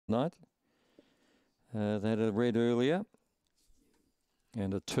night. They had a red earlier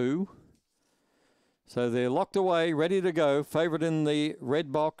and a 2. So they're locked away, ready to go. Favourite in the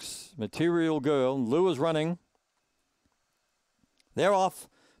red box, Material Girl. Lure running. They're off.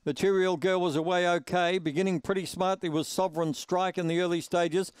 Material Girl was away okay. Beginning pretty smartly was Sovereign Strike in the early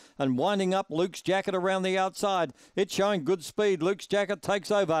stages and winding up Luke's Jacket around the outside. It's showing good speed. Luke's Jacket takes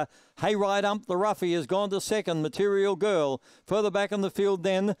over. Hayride Ump, the roughie, has gone to second. Material Girl. Further back in the field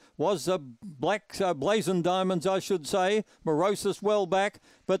then was Black Blazing Diamonds, I should say. Morosis well back,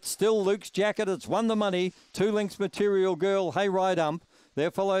 but still Luke's Jacket. It's won the money. 2 lengths Material Girl, Hayride Ump.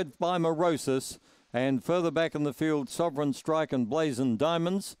 They're followed by Morosis. And further back in the field, Sovereign Strike and Blazing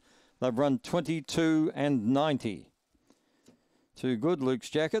Diamonds. They've run 22 and 90. Too good, Luke's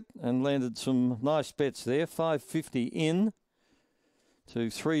Jacket, and landed some nice bets there. $5.50 in to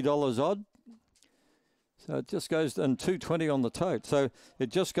 $3 odd. So it just goes, and $2.20 on the tote. So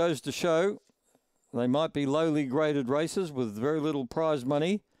it just goes to show they might be lowly graded races with very little prize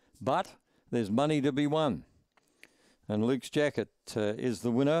money, but there's money to be won. And Luke's Jacket is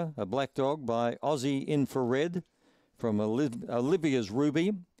the winner, a black dog by Aussie Infrared from Olivia's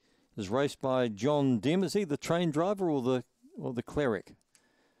Ruby. Is raced by John Dim. Is he the train driver or the cleric?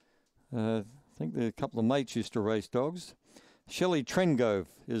 I think a couple of mates used to race dogs. Shelley Trengove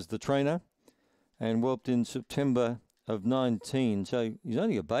is the trainer and whelped in September of 19. So he's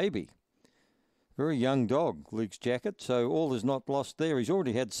only a baby. Very young dog, Luke's Jacket. So all is not lost there. He's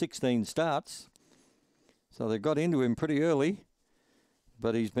already had 16 starts. So they got into him pretty early,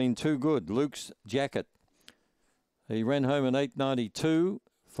 but he's been too good. Luke's Jacket. He ran home in 8.92.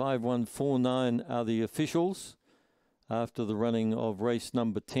 5149 are the officials after the running of race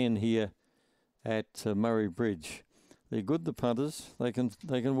number 10 here at Murray-Bridge. They're good, the punters. They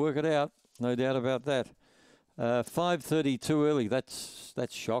can work it out, no doubt about that. 5.30 too early. That's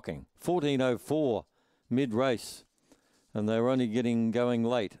shocking. 14.04 mid-race, and they're only getting going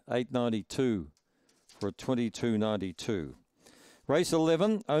late. 8.92. for a 22.92. Race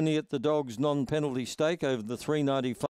 11, only at the Dogs non-penalty stake over the 395.